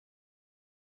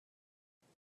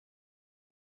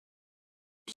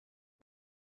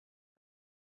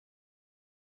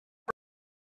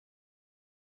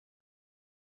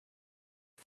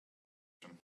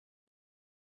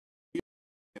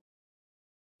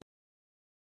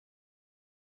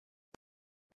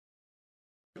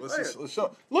Let's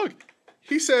show. Look,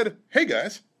 he said, "Hey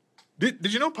guys,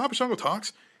 did you know Papa Shango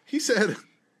talks?" He said,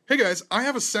 "Hey guys, I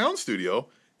have a sound studio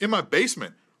in my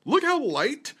basement. Look how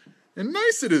light and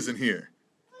nice it is in here.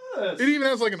 Yes. It even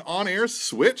has like an on-air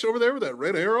switch over there with that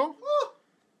red arrow. Oh,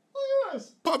 look at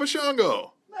this. Papa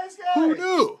Shango. Nice guy. Who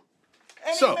knew?"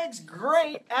 And So- he makes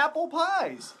great apple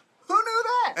pies. Who knew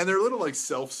that? And they're little like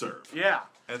self-serve. Yeah.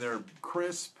 And they're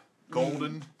crisp,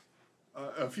 golden,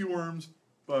 a few worms.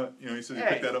 But, you know, he said he Hey.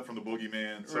 picked that up from the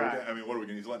boogeyman. So, Right. I mean, what are we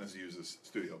going to, he's letting us use this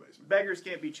studio basement. Beggars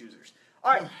can't be choosers.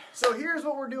 All right, so here's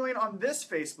what we're doing on this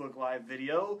Facebook Live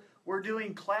video. We're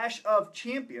doing Clash of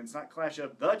Champions, not Clash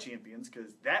of the Champions,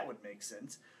 because that would make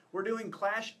sense. We're doing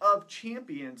Clash of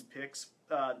Champions picks,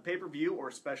 pay-per-view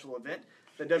or special event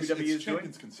that WWE it's is doing.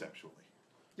 champions conceptually.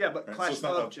 Yeah, but Right? Clash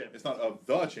So of Champions. it's not of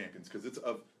the champions, because it's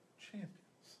of champions.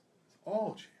 It's all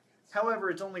champions. However,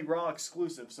 it's only Raw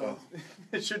exclusive, so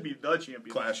it should be the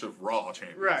Champions. Clash of Raw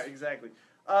champions. Right, exactly.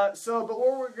 But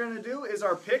what we're going to do is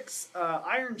our picks.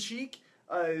 Iron Sheik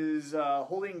is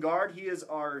holding guard. He is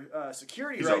our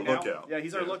security He's right our now. lookout. Yeah,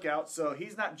 he's our lookout. So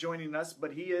he's not joining us,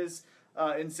 but he is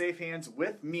in safe hands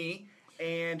with me,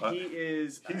 and he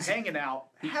is hanging out,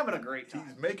 having a great time.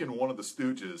 He's making one of the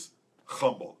Stooges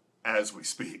humble as we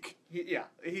speak. He's You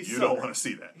so don't great. want to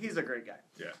see that. He's a great guy.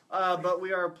 Yeah. But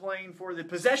we are playing for the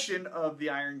possession of the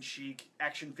Iron Sheik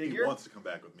action He figure. wants to come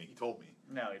back with me. He told me.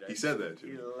 No, he doesn't. He said that to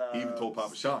me. He He even told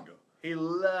Papa Shango. He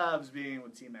loves being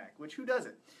with T-Mac, which who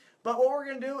doesn't? But what we're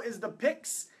going to do is the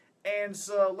picks, and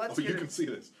so let's Oh, get you it. can see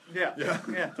this. Yeah,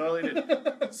 Yeah. totally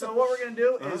did. So what we're going to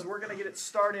do is we're going to get it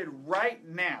started right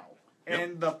now.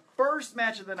 And the first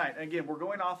match of the night, again, we're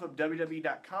going off of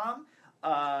WWE.com.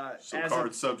 So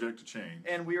cards subject to change.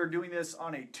 And we are doing this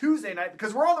on a Tuesday night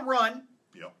because we're on the run.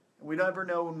 Yep. And we never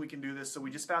know when we can do this, so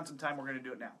we just found some time. We're going to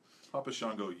do it now. Papa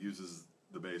Shango uses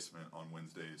the basement on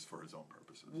Wednesdays for his own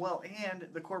purposes. Well, and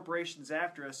the corporation's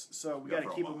after us, so we got to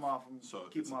keep them off.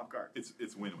 Keep them off guard.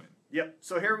 It's win-win. Yep.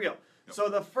 So here we go. Yep. So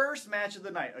the first match of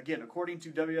the night, again, according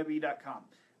to WWE.com,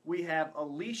 we have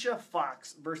Alicia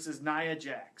Fox versus Nia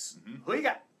Jax. Mm-hmm. Who you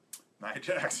got? Nia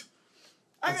Jax.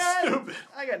 I That's got stupid.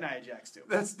 I got Nia Jax too.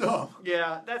 That's dumb.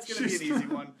 Yeah, that's gonna be an easy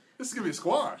one. This is gonna be a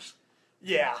squash.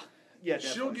 Yeah. Yeah, definitely.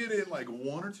 She'll get in like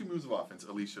one or two moves of offense.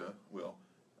 Alicia will.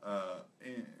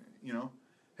 And you know,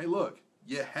 hey, look,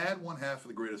 you had one half of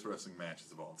the greatest wrestling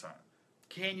matches of all time.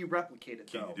 Can you replicate it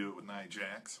Can though? you do it with Nia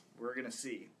Jax? We're gonna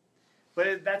see.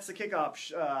 But that's the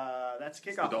kickoff. That's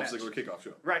the The kickoff Dolph match. Ziggler kickoff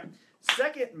show. Right.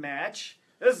 Second match.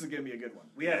 This is gonna be a good one.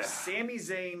 We have Yeah. Sami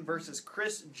Zayn versus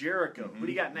Chris Jericho. Who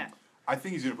do you got in that? I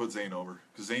think he's going to put Zayn over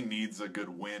because Zayn needs a good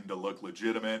win to look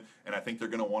legitimate, and I think they're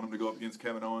going to want him to go up against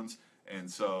Kevin Owens. And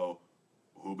so,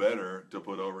 who better to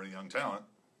put over a young talent?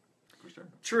 Chris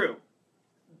Jericho. True.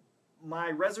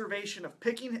 My reservation of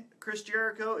picking Chris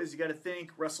Jericho is you got to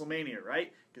think WrestleMania,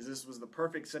 right? Because this was the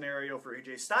perfect scenario for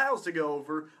AJ Styles to go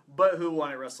over, but who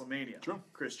won at WrestleMania? True.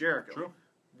 Chris Jericho. True.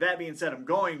 That being said, I'm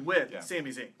going with Yeah. Sami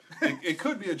Zayn. It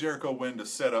could be a Jericho win to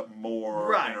set up more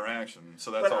Right. interaction. So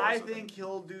that's But always I a thing. think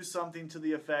he'll do something to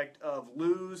the effect of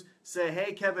lose, say,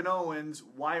 hey, Kevin Owens,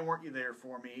 why weren't you there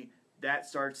for me? That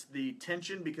starts the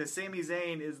tension because Sami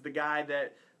Zayn is the guy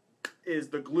that is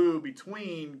the glue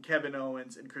between Kevin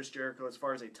Owens and Chris Jericho as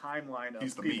far as a timeline of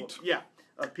He's the people. meat. Yeah,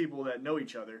 of people that know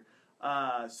each other.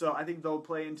 So I think they'll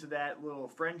play into that little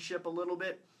friendship a little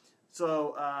bit.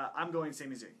 So I'm going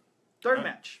Sami Zayn. Third Right.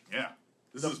 match. Yeah.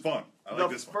 This is fun. I The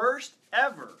like this one. first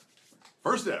ever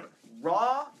First ever.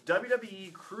 Raw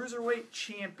WWE Cruiserweight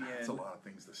Champion. That's a lot of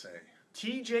things to say.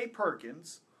 T.J.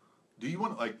 Perkins. Do you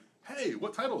want, like, hey,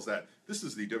 what title is that? This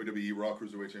is the WWE Raw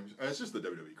Cruiserweight Championship. It's just the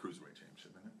WWE Cruiserweight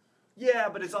Championship, isn't it? Yeah,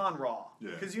 but it's on Raw.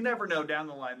 Yeah. Because you never know down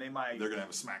the line they might They're going to have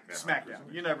a SmackDown.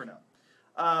 SmackDown. You never know.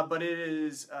 But it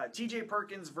is T.J.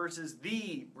 Perkins versus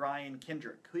the Brian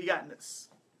Kendrick. Who you got in this?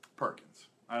 Perkins.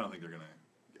 I don't think they're going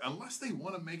to, unless they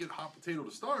want to make it hot potato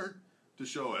to start, to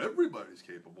show everybody's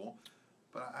capable.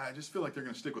 But I just feel like they're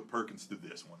going to stick with Perkins through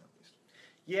this one at least.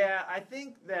 Yeah, I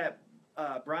think that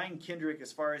Brian Kendrick,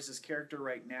 as far as his character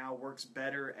right now, works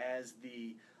better as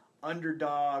the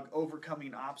underdog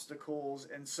overcoming obstacles.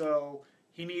 And so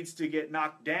he needs to get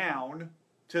knocked down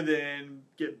to then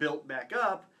get built back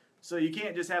up. So you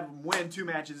can't just have him win 2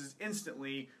 matches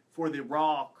instantly for the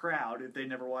Raw crowd if they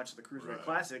never watched the Cruiserweight Right.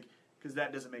 Classic, because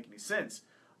that doesn't make any sense.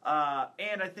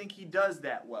 And I think he does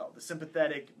that well. The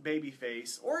sympathetic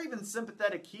babyface, or even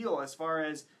sympathetic heel as far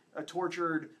as a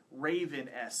tortured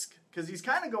Raven-esque. Because he's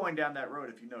kind of going down that road,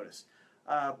 if you notice.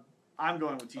 I'm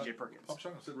going with T.J. Perkins. Pop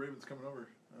Shango said Raven's coming over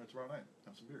tomorrow night.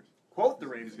 Have some beers. Quote the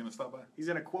Raven. He's going to stop by. He's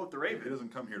going to quote the He Raven.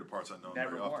 doesn't come here to parts unknown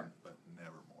Nevermore. very often, but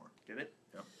nevermore. Get it?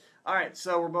 Yep. All right,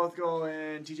 so we're both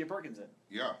going T.J. Perkins in.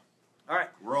 Yeah. All right.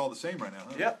 We're all the same right now,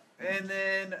 huh? Yep. And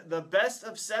then the best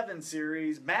of 7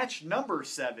 series, match number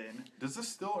 7. Does this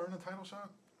still earn a title shot?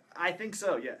 I think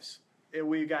so, yes.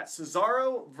 We got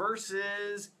Cesaro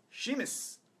versus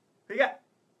Sheamus. Who you got?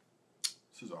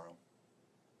 Cesaro.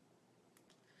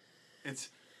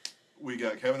 We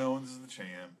got Kevin Owens as the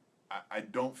champ. I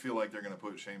don't feel like they're going to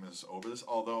put Sheamus over this.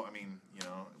 Although, I mean,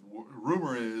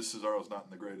 rumor is Cesaro's not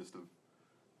in the greatest of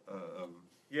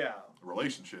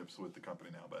relationships with the company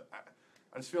now. But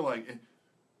I just feel like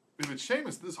if it's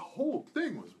Sheamus, this whole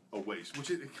thing was a waste.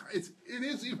 Which it is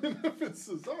even if it's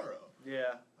Cesaro.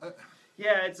 Yeah.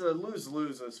 Yeah, it's a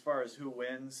lose-lose as far as who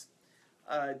wins.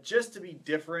 Just to be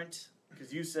different,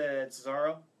 because you said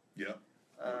Cesaro. Yeah.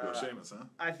 We'll go Sheamus, huh?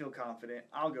 I feel confident.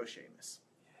 I'll go Sheamus.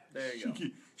 There you go.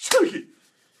 Shaky.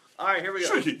 All right, here we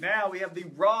go. Shaky. Now we have the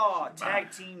Raw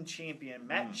Tag Team Champion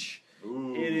match.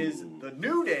 Ooh. It is the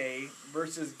New Day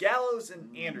versus Gallows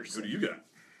and Anderson. Who do you got?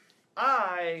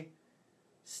 I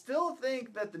still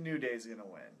think that the New Day is going to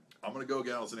win. I'm going to go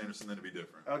Gallows and Anderson then to be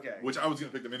different. Okay. Which I was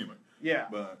going to pick them anyway. Yeah.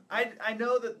 But I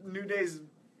know that New Day's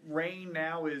reign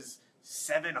now is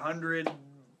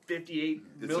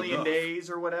 758 million enough. days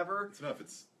or whatever. It's enough.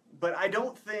 But I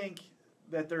don't think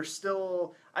that they're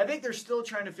still... I think they're still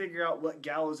trying to figure out what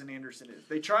Gallows and Anderson is.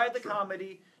 They tried the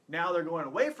comedy. Now they're going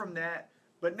away from that.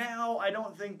 But now I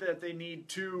don't think that they need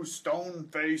 2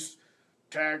 stone-faced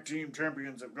tag team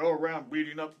champions that go around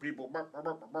beating up people.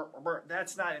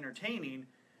 That's not entertaining.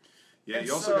 Yeah, And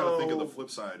you also got to think of the flip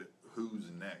side. Who's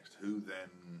next? Who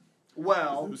then...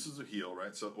 Well... This is a heel,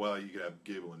 right? So, you could have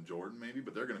Gable and Jordan maybe,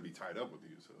 but they're going to be tied up with the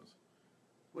Usos.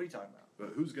 What are you talking about?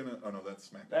 But who's going to... Oh, no, that's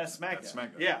SmackDown. That's SmackDown. That's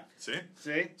SmackDown. Yeah. See?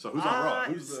 See? So who's on Raw?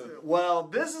 Who's the... Well,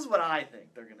 this is what I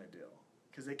think they're going to do.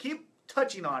 Because they keep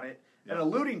touching on it and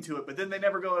alluding to it, but then they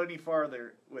never go any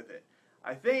farther with it.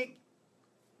 I think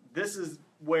this is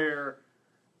where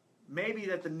maybe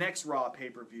at the next Raw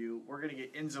pay-per-view, we're going to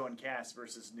get Enzo and Cass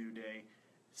versus New Day.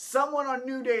 Someone on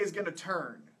New Day is going to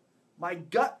turn. My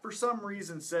gut, for some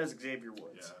reason, says Xavier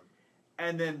Woods. Yeah.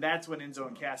 And then that's when Enzo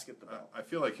and Cass get the belt. I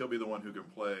feel like he'll be the one who can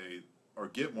play or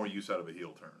get more use out of a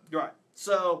heel turn. Right.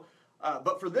 So,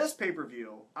 but for this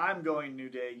pay-per-view, I'm going New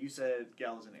Day. You said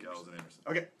Gallows and Anderson. Gallows and Anderson.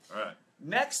 Okay. All right.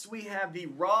 Next, we have the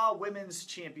Raw Women's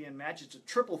Champion match. It's a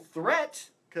triple threat,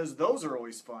 because those are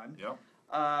always fun. Yep.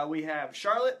 We have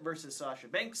Charlotte versus Sasha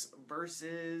Banks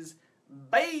versus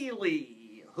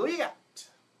Bayley. Who you got?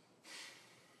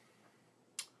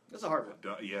 That's a hard one.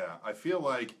 Yeah, I feel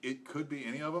like it could be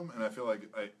any of them, and I feel like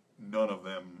none of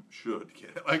them should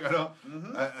get it. Like, I don't...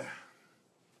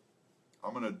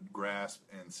 I'm going to grasp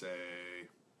and say...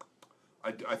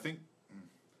 I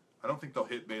don't think they'll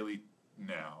hit Bayley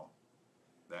now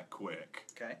that quick.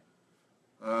 Okay.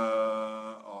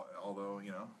 Although,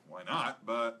 why not?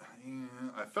 But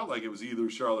I felt like it was either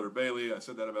Charlotte or Bayley. I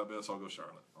said that about Biss. I'll go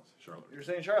Charlotte. I'll say Charlotte. You're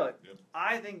saying Charlotte? Yep.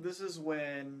 I think this is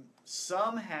when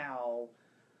somehow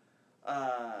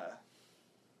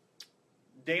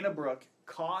Dana Brooke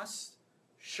costs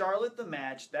Charlotte the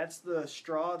match. That's the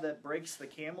straw that breaks the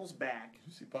camel's back. Did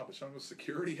you see Papa Shango's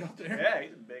security out there? Yeah,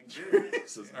 he's a big dude.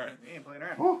 All right. He ain't playing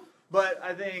around. But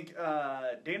I think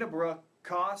Dana Brooke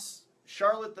costs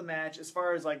Charlotte the match as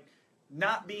far as like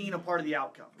not being a part of the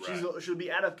outcome. Right. She'll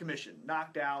be out of commission,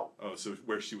 knocked out. Oh, so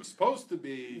where she was supposed to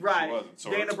be, right. she wasn't.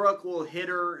 So Dana Brooke will hit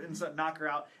her and knock her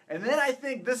out. And then I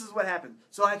think this is what happens.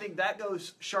 So I think that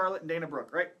goes Charlotte and Dana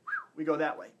Brooke, right? We go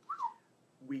that way.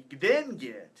 We then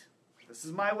get, this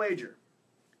is my wager,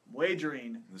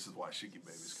 wagering. This is why Shiki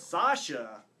Baby's coming.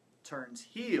 Sasha turns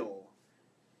heel,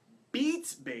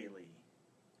 beats Bayley,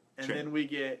 and then we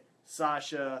get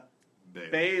Sasha,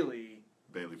 Bayley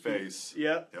face.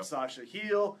 Yep. Sasha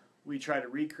heel. We try to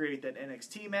recreate that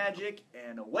NXT magic,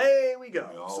 and away we go.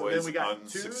 We always so then we got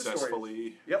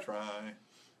unsuccessfully try.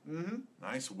 Mm-hmm.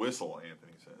 Nice whistle,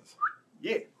 Anthony says.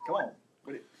 Yeah, come on.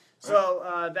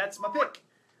 So that's my pick.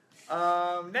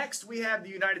 Next, we have the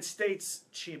United States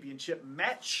Championship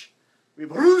match. We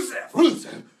have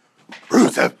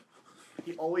Rusev.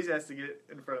 He always has to get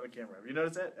in front of the camera. Have you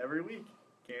noticed that? Every week.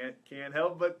 Can't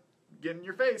help but get in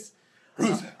your face.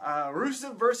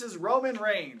 Rusev versus Roman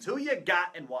Reigns. Who you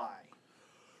got and why?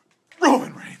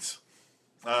 Roman Reigns.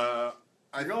 You're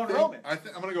going Roman. I'm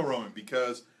going to go Roman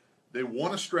because they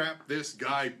want to strap this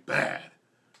guy bad.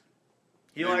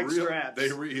 He likes straps.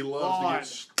 He loves to get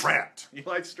strapped. He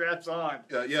likes straps on.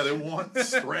 Yeah, they want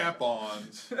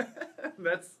strap-ons.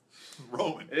 That's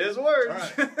Roman. It is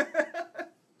words. All right.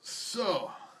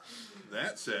 So,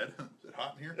 that said, is it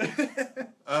hot in here?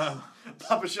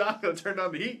 Papa Shango turned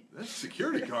on the heat. That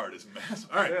security guard is massive.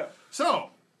 All right. Yeah.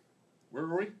 So, Where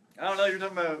were we? I don't know. You're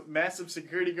talking about massive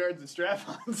security guards and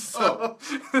strap-ons. So.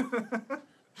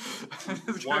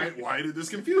 Why did this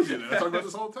confuse you? I talk about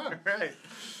this all the time. Right.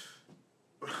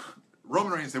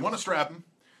 Roman Reigns, they want to strap him.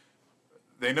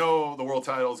 They know the world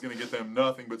title is going to get them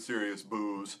nothing but serious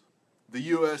boos. The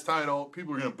U.S. title,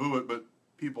 people are going to boo it, but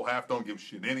people half don't give a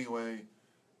shit anyway.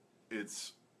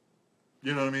 It's,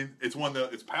 you know what I mean? It's one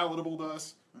that it's palatable to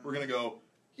us. We're going to go,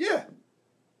 yeah,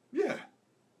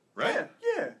 right?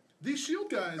 Yeah. These Shield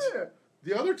guys, Yeah.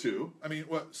 the other two, I mean,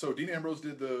 what? So Dean Ambrose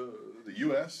did the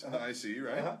U.S. and the IC,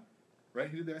 right? Uh-huh. Right?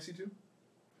 He did the IC too?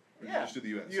 Or Yeah. He just did the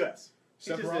U.S. U.S.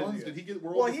 Seth He just Rollins, did did he get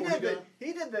world Well, before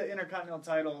he did the Intercontinental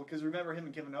title because remember him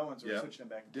and Kevin Owens were Yeah. switching it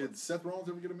back and Did forth. Seth Rollins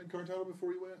ever get a mid-card title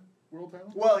before he went world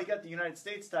title? Well, he got the United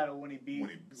States title when he beat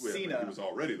Cena. He was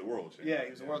already the world champion. Yeah, he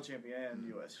was a world champion and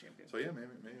U.S. champion. So yeah, maybe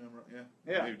I'm wrong. Yeah.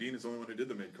 Yeah. Maybe Dean is the only one who did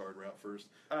the mid-card route first.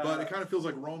 But it kind of feels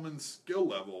like Roman's skill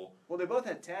level. Well, they both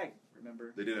had tag.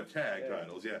 Remember? They did have tag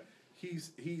titles. Yeah.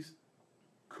 He's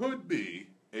could be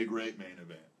a great main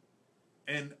event,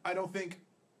 and I don't think.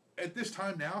 At this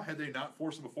time now, had they not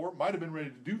forced him before, might have been ready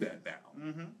to do that now.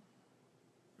 Mm-hmm.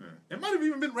 Yeah. It might have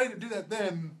even been ready to do that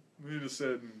then. We just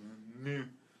said, "Nah,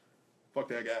 fuck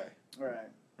that guy."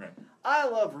 Right. I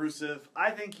love Rusev. I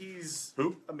think he's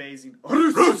Who? amazing.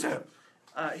 Rusev!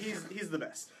 He's the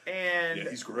best. And Yeah,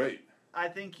 he's great. I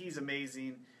think he's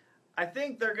amazing. I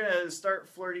think they're going to start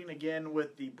flirting again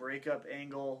with the breakup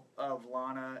angle of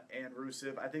Lana and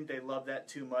Rusev. I think they love that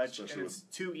too much, Especially and it's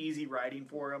too easy writing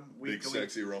for them. Big,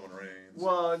 sexy Roman Reigns.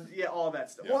 Well, yeah, all that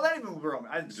stuff. Yeah. Well, not even with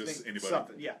Roman. I just think anybody.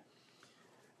 something, yeah.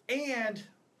 And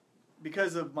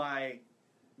because of my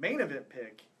main event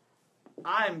pick,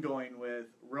 I'm going with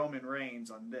Roman Reigns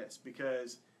on this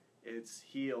because it's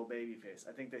heel babyface.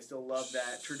 I think they still love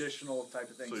that traditional type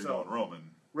of thing. So you're going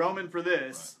Roman. Roman for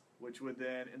this, which would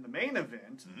then, in the main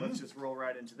event, let's just roll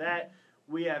right into that.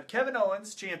 We have Kevin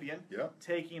Owens, champion,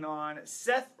 taking on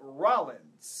Seth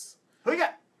Rollins. Who you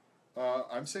got?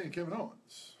 I'm saying Kevin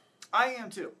Owens. I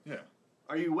am too. Yeah.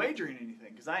 Are you wagering anything?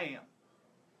 Because I am.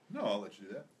 No, I'll let you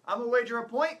do that. I'm going to wager a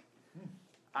point.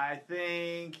 I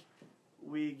think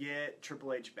we get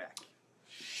Triple H back.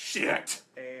 Shit!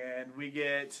 And we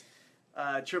get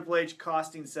Triple H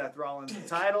costing Seth Rollins the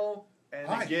title. And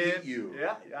I again, hate you.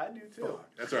 Yeah, I do too.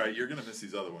 Fuck. That's all right. You're gonna miss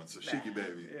these other ones. So shake your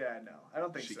baby. Yeah, no, I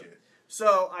don't think Shake so. it.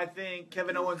 So I think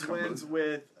Kevin Owens wins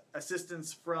with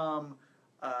assistance from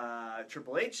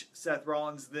Triple H. Seth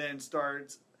Rollins then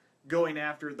starts going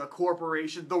after the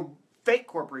corporation, the fake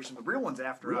corporation. The real one's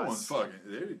after Real us. one's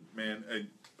fucking man.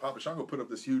 Papa Shango put up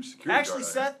this huge security. Actually,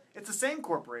 guard Seth, it's the same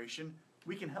corporation.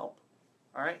 We can help.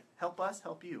 All right, help us,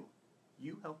 help you.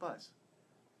 You help us.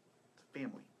 It's a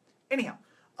family. Anyhow.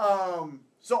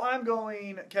 So I'm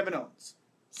going Kevin Owens.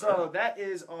 So that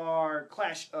is our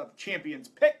Clash of Champions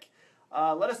pick.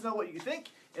 Let us know what you think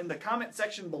in the comment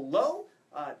section below.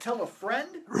 Tell a friend.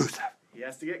 Rusev. He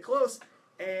has to get close.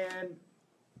 And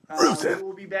we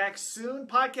will be back soon.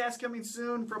 Podcast coming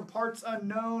soon from Parts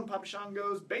Unknown, Papa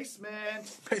Shango's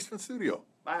basement. Basement studio.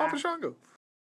 Bye. Papa Shango.